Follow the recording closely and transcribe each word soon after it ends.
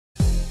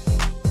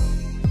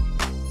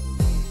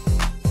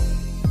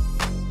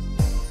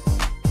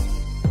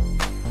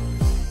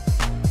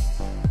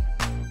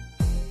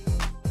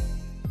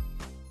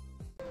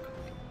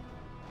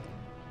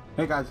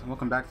Hey guys,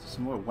 welcome back to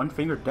some more One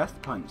Finger Death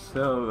Punch.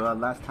 So,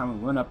 last time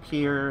we went up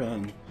here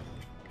and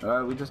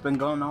we just been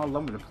going all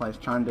over the place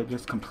trying to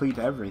just complete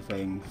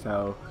everything.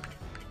 So,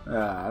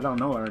 I don't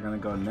know where we're gonna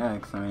go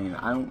next. I mean,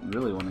 I don't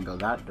really want to go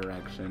that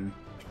direction.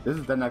 This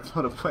is the next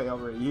one to play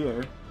over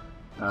here.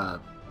 Like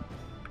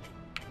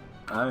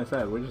I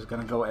said, we're just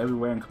gonna go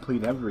everywhere and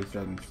complete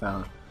everything.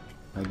 So,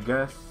 I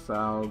guess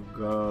I'll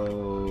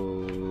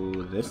go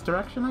this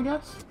direction, I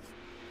guess?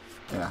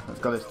 Yeah,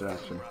 let's go this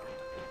direction.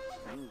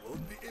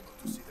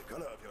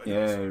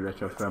 Yay,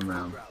 retro film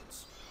round.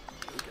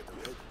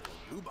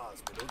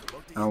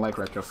 I don't like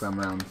retro film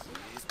rounds.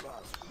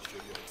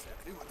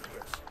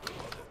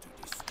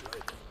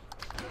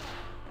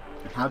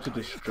 And how to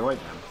destroy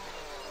them.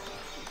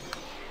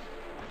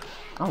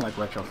 I don't like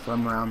retro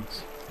film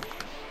rounds.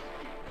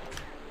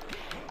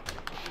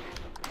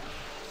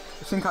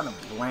 They seem kind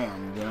of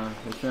bland, you know?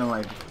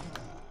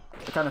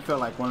 They kind of feel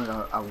like one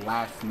of a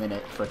last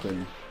minute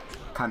freaking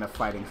kind of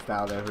fighting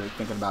style that we're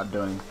thinking about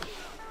doing.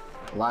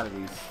 A lot of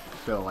these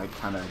feel like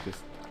kind of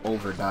just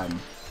overdone.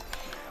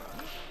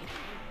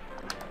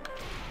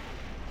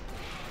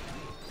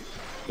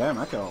 Damn,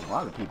 I killed a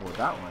lot of people with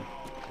that one.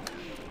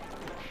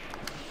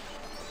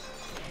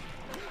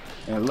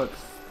 And it looks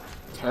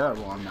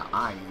terrible on the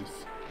eyes.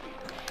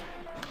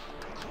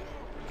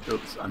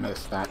 Oops, I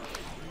missed that.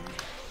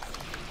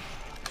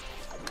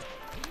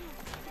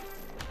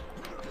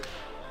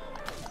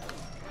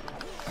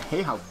 I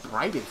hate how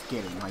bright it's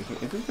getting. Like,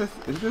 is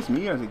it just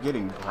me or is it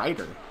getting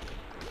brighter?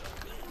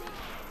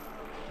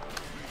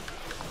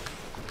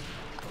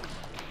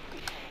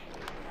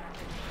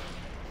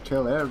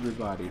 Kill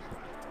everybody.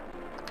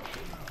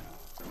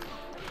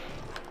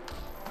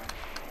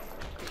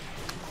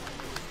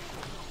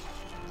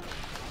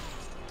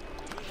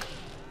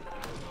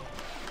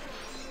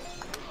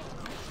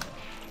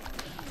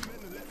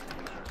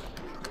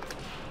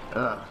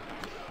 Ugh.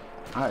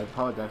 I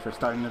apologize for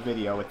starting the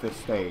video with this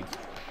stage.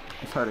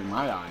 It's hurting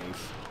my eyes.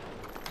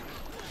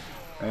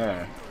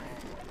 There.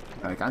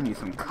 Like, I need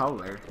some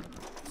color.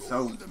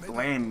 So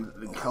bland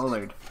and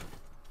colored.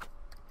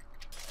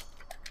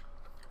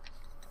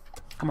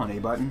 Come on, A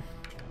button.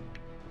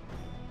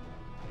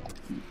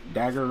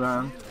 Dagger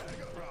run.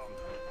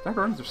 Dagger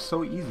runs are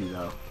so easy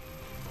though.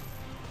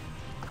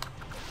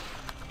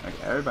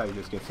 Like, everybody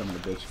just gets some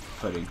of the bitch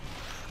pudding.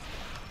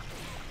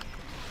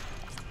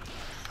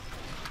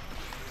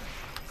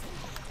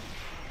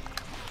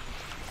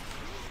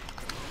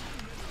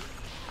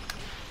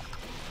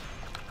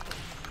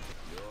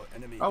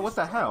 Oh, what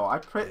the hell?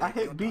 I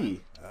hit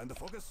B.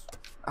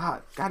 Ah,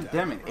 god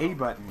damn it, A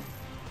button.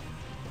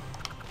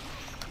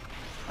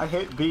 I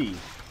hit B.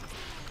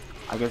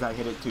 I guess I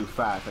hit it too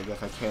fast. I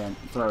guess I can't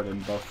throw it in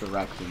both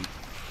directions.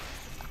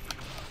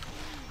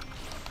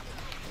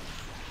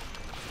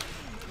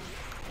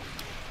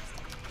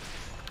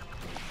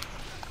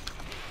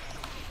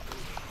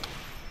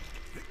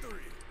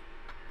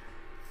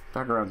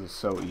 Dagger rounds is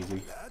so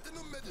easy.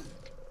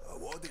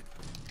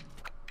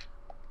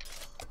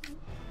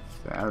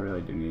 So I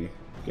really do need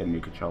to get a new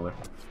controller.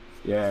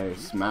 Yay,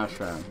 smash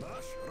round.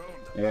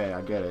 Yeah,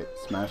 I get it.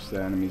 Smash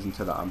the enemies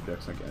into the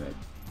objects, I get it.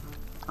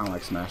 I don't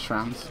like smash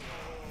rounds.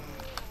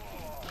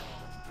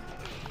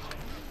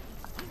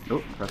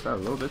 Oh, pressed that a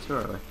little bit too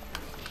early.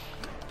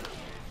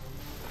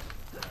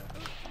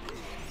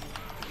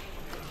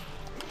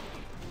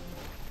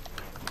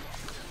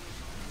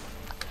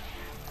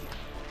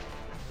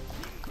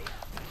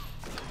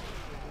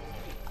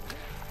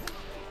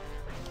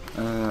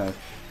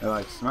 They're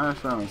like,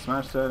 smash round,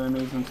 smash the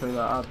enemies into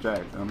the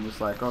object. I'm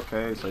just like,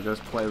 okay, so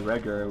just play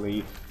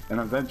regularly, and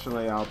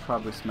eventually I'll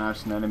probably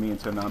smash an enemy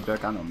into an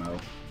object, I don't know.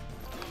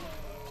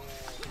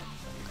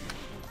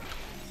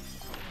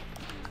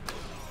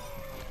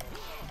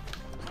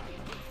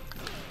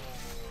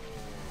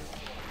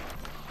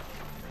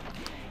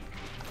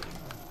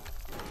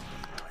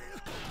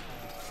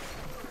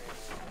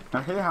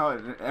 I hate how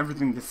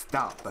everything just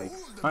stopped. Like,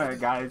 alright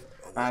guys,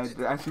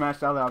 I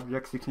smashed all the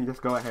objects, you can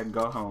just go ahead and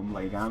go home.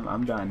 Like,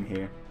 I'm done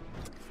here.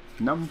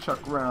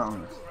 Nunchuck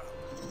round.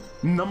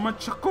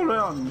 Nunchuck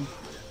round.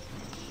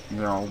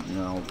 No.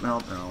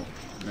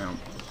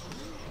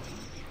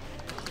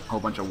 Whole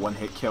bunch of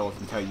one-hit kills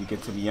until you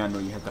get to the end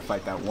where you have to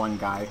fight that one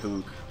guy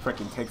who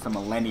freaking takes a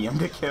millennium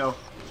to kill.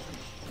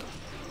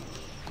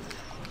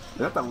 Is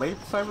that the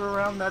lightsaber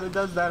round that it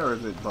does that, or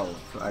is it both?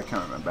 I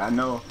can't remember. I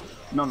know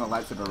on the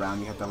lightsaber round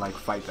you have to like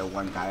fight the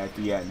one guy at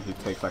the end who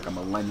takes like a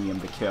millennium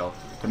to kill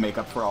to make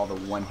up for all the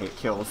one-hit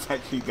kills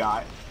that you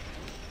got.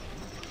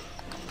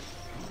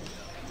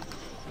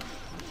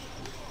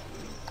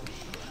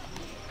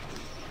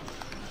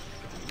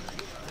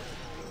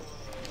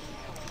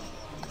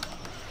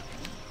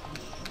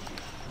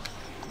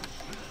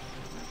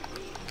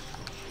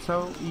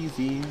 So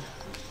easy.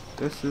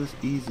 This is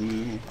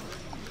easy.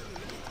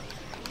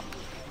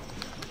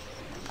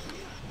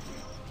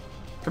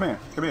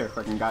 Come here,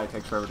 freaking guy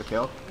takes forever to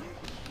kill.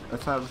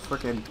 Let's have a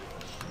freaking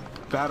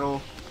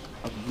battle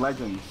of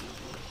legends.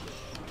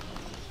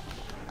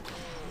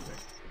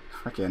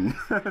 Freaking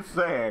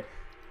say.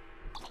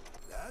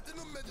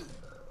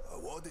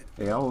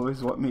 They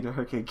always want me to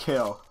freaking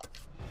kill.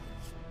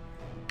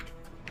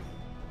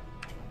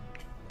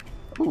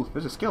 Ooh,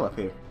 there's a skill up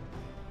here.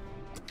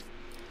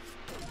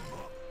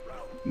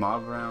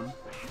 Mob round.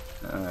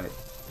 Alright.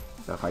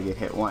 So if I get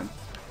hit once.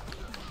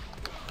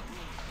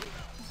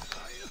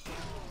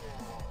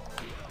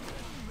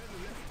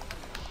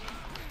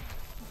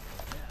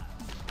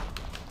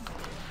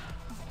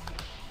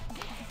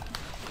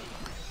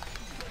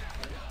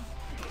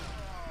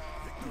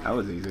 That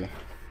was easy.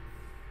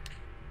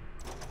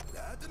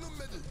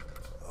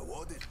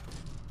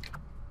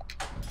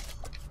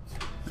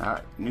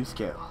 Alright, new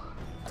skill.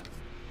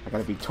 I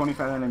gotta beat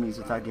 25 enemies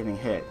without getting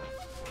hit.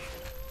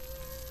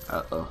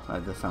 Uh-oh,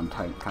 that does sound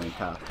kind of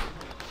tough.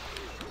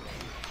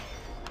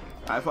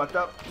 I fucked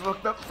up.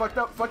 Nope,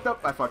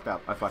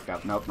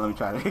 let me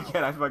try it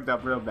again. I fucked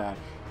up real bad.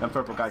 Them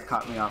purple guys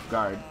caught me off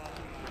guard.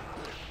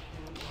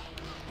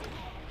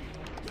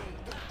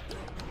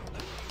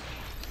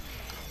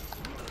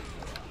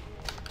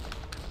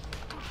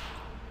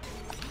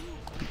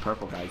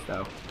 Purple guys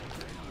though.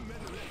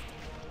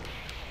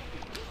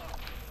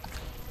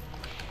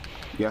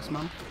 Yes,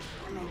 Mom?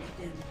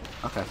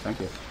 Okay, thank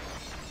you.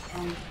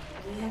 And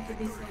we have to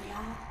be so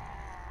loud.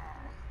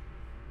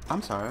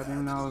 I'm sorry, I didn't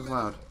even know I was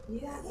loud.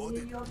 Yeah,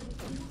 you're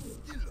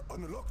Still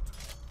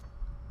unlocked.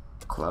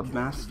 Club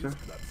Master?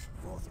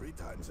 For 3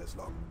 times as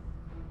long.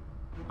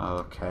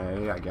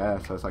 Okay, I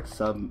guess. So it's like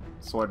sub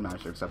Sword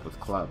Master except with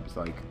clubs.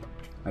 Like,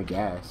 I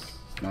guess.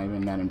 It's not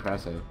even that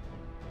impressive.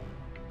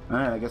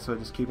 Alright, I guess we'll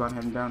just keep on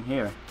heading down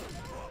here.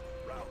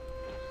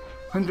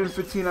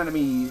 115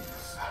 enemies!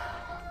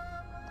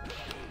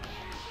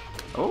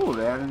 Oh,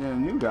 they added in a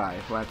new guy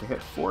who I had to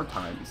hit 4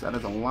 times. That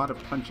is a lot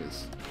of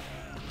punches.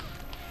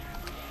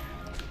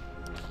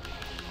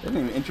 They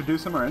didn't even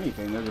introduce him or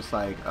anything. They're just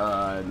like,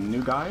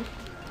 new guy?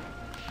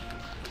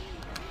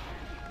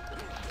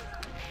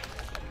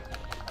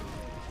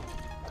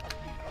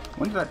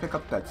 When did I pick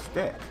up that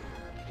stick?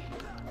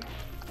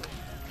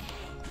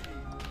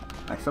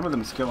 Like, some of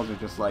them skills are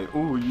just like,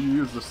 ooh, you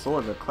use the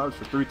sword or clubs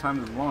for 3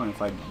 times as long.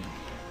 It's like,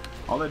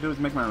 all they do is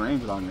make my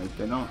range longer.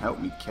 They don't help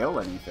me kill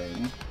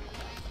anything.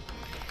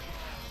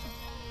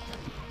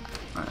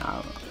 I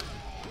don't know.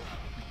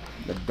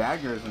 The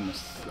daggers and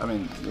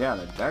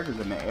the daggers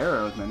and the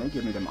arrows, man, they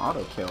give me them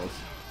auto kills.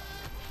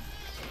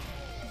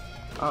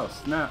 Oh,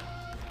 snap.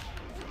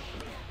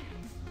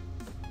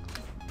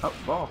 Oh,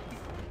 ball.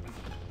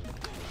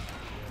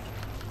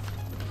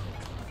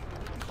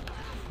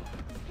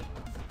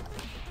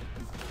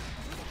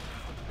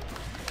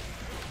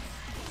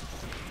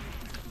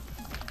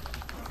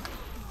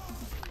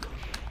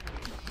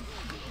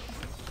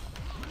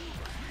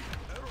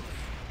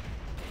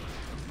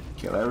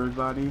 Kill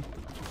everybody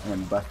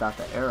and bust out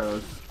the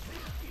arrows.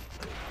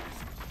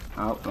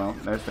 Oh, well,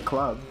 there's the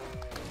club.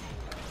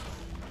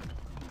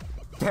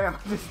 Damn, I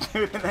just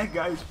threw it in that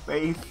guy's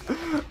face.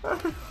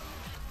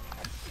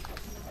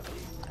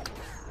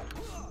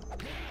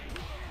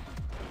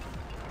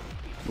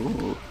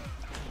 Ooh.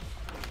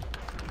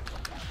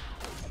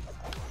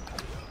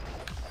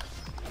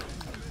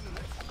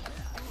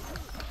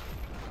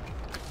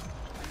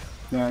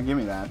 Yeah, give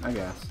me that, I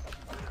guess.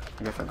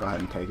 I guess I'll go ahead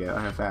and take it. Like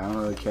I said, I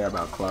don't really care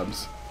about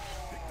clubs.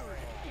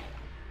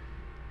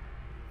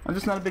 I'm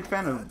just not a big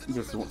fan of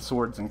just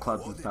swords and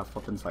clubs and stuff,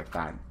 weapons like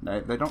that.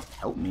 They don't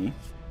help me.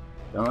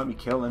 They don't let me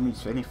kill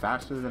enemies any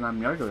faster than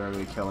I'm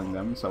regularly killing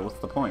them, so what's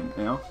the point,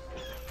 you know?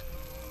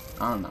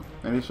 I don't know.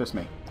 Maybe it's just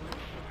me.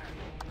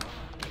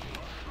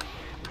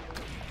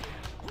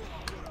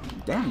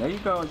 Damn, there you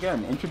go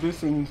again.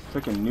 Introducing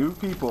freaking new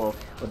people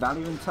without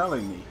even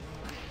telling me.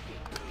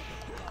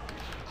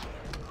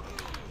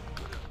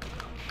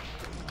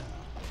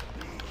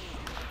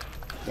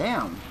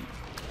 Damn.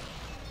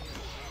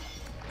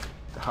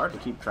 Hard to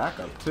keep track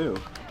of, too.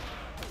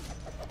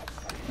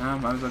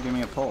 Might as well give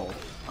me a pole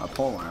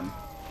arm.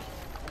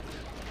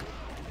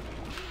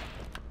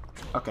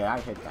 Okay, I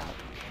hit that.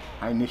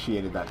 I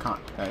initiated that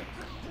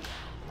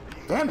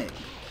Damn it!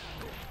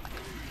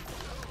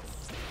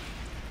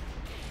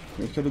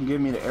 You couldn't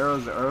give me the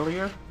arrows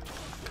earlier?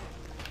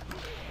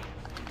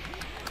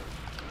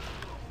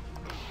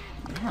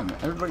 Damn,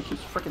 everybody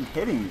keeps freaking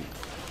hitting me.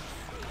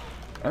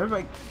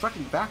 Everybody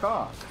fucking back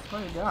off. Oh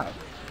my god.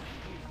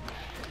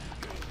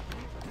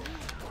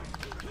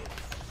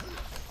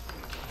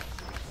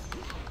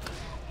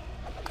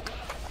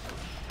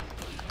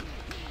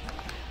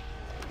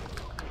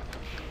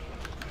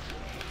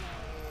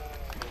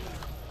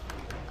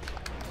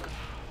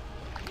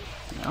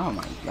 Oh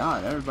my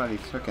god, everybody's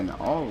freaking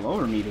all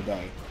over me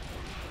today.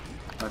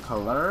 The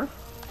color?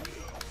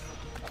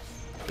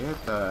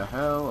 Get the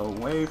hell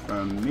away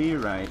from me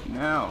right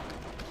now.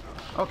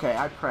 Okay,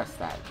 I pressed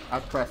that. I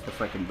pressed the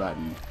freaking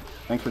button.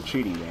 Thanks for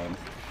cheating, man.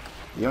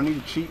 You don't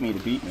need to cheat me to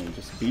beat me.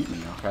 Just beat me,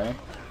 okay?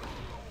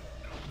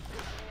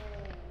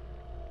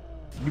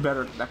 You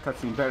better, that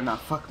cutscene better not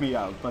fuck me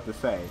up. I was about to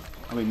say.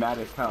 I'll be mad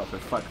as hell if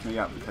it fucks me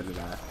up because of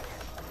that.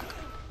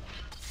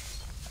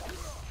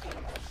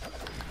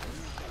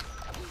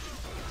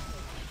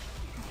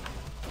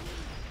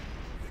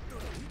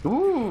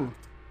 Ooh!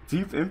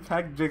 Deep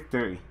impact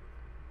victory.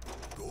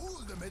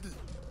 Gold medal.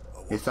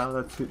 They saw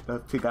those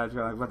two guys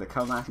were like about to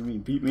come after me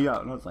and beat me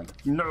up, and I was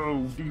like,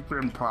 no, deep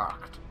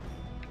impact.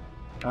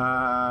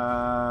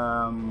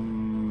 One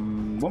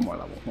more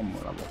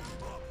level.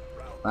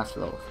 Last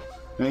level.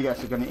 Then I guess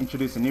you're gonna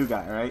introduce a new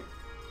guy, right?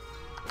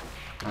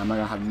 I'm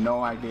gonna have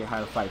no idea how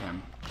to fight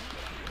him.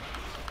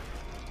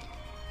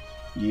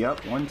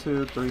 Yep, 1,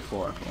 2, 3,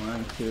 4.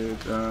 1, 2,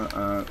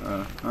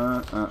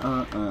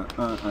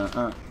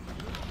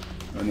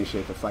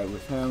 initiate the fight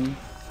with him.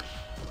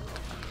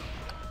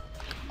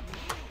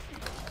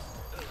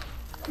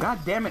 God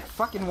damn it,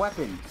 fucking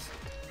weapons!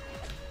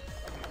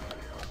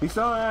 You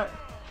saw that?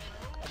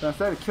 So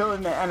instead of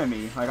killing the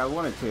enemy like I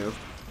wanted to,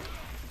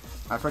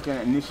 I fucking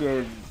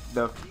initiated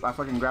I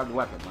fucking grabbed the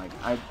weapon. Like,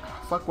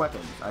 fuck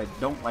weapons. I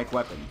don't like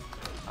weapons.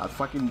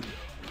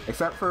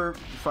 Except for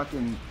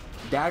fucking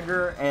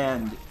dagger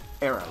and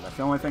arrow. That's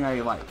the only thing I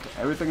like.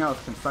 Everything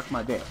else can suck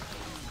my dick.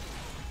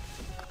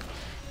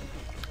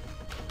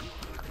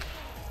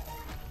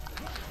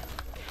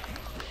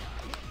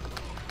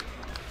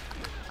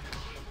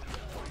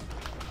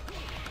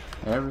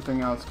 Everything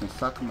else can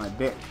suck my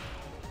dick.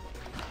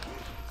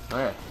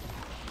 Alright.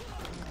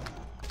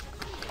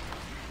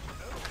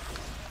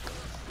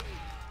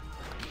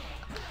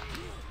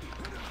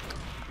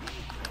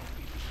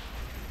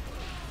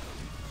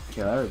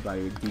 Kill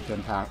everybody with deep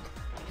impact.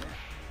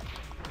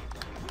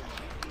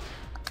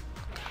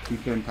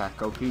 Deep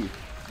impact, OP.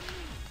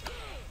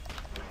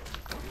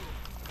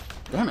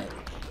 Damn it.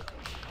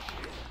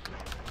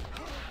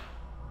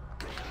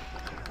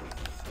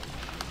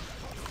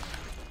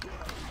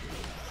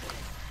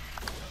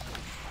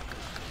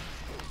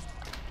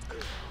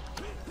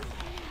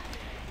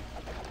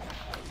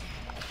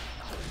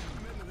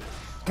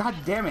 God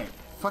damn it!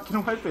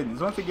 Fucking weapons,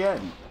 once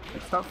again!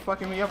 Like, stop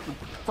fucking me up with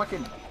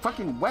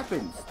fucking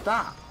weapons!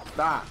 Stop!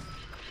 Stop!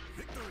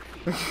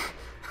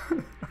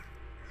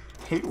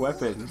 Hate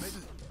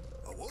weapons.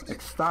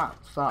 Like, stop.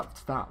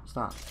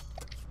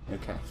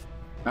 Okay.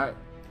 Alright.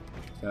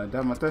 So,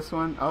 done with this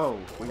one. Oh,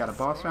 we got a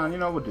boss round. You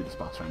know, we'll do this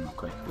boss round real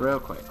quick.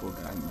 We'll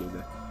go ahead and do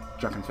the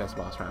Drunken Fist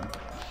boss round.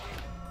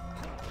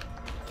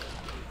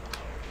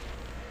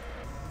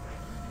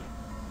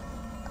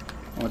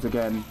 Once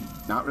again,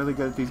 not really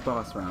good at these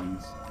boss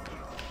rounds.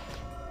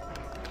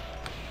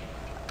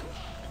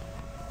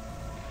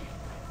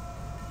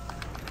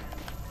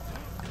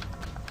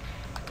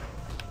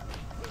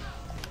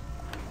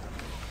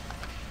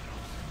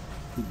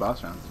 These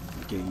boss rounds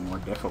are getting more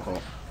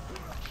difficult.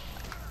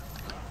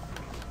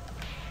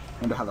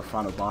 I wonder how the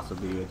final boss will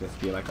be. It'll just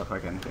be like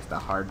just a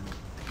hard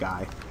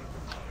guy.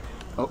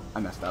 Oh,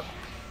 I messed up.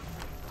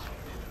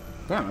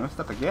 Damn, I messed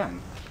up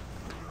again.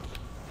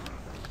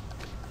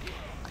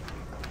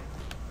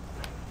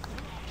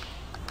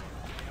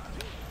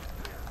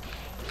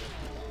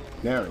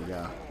 There we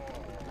go.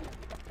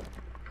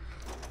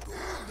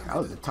 That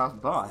was a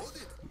tough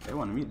boss. They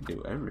wanted me to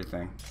do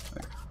everything.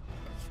 Like,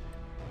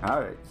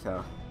 alright,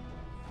 so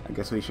I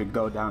guess we should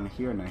go down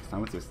here next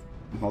time. What's this?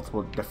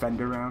 Multiple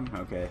defender round?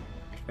 Okay.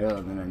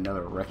 And then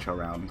another retro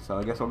round. So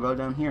I guess we'll go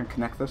down here and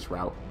connect this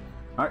route.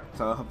 Alright,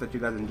 so I hope that you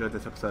guys enjoyed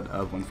this episode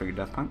of One Finger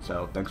Death Punch.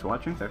 So thanks for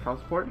watching, thanks for all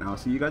the support, and I'll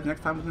see you guys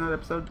next time with another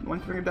episode of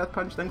One Finger Death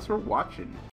Punch. Thanks for watching.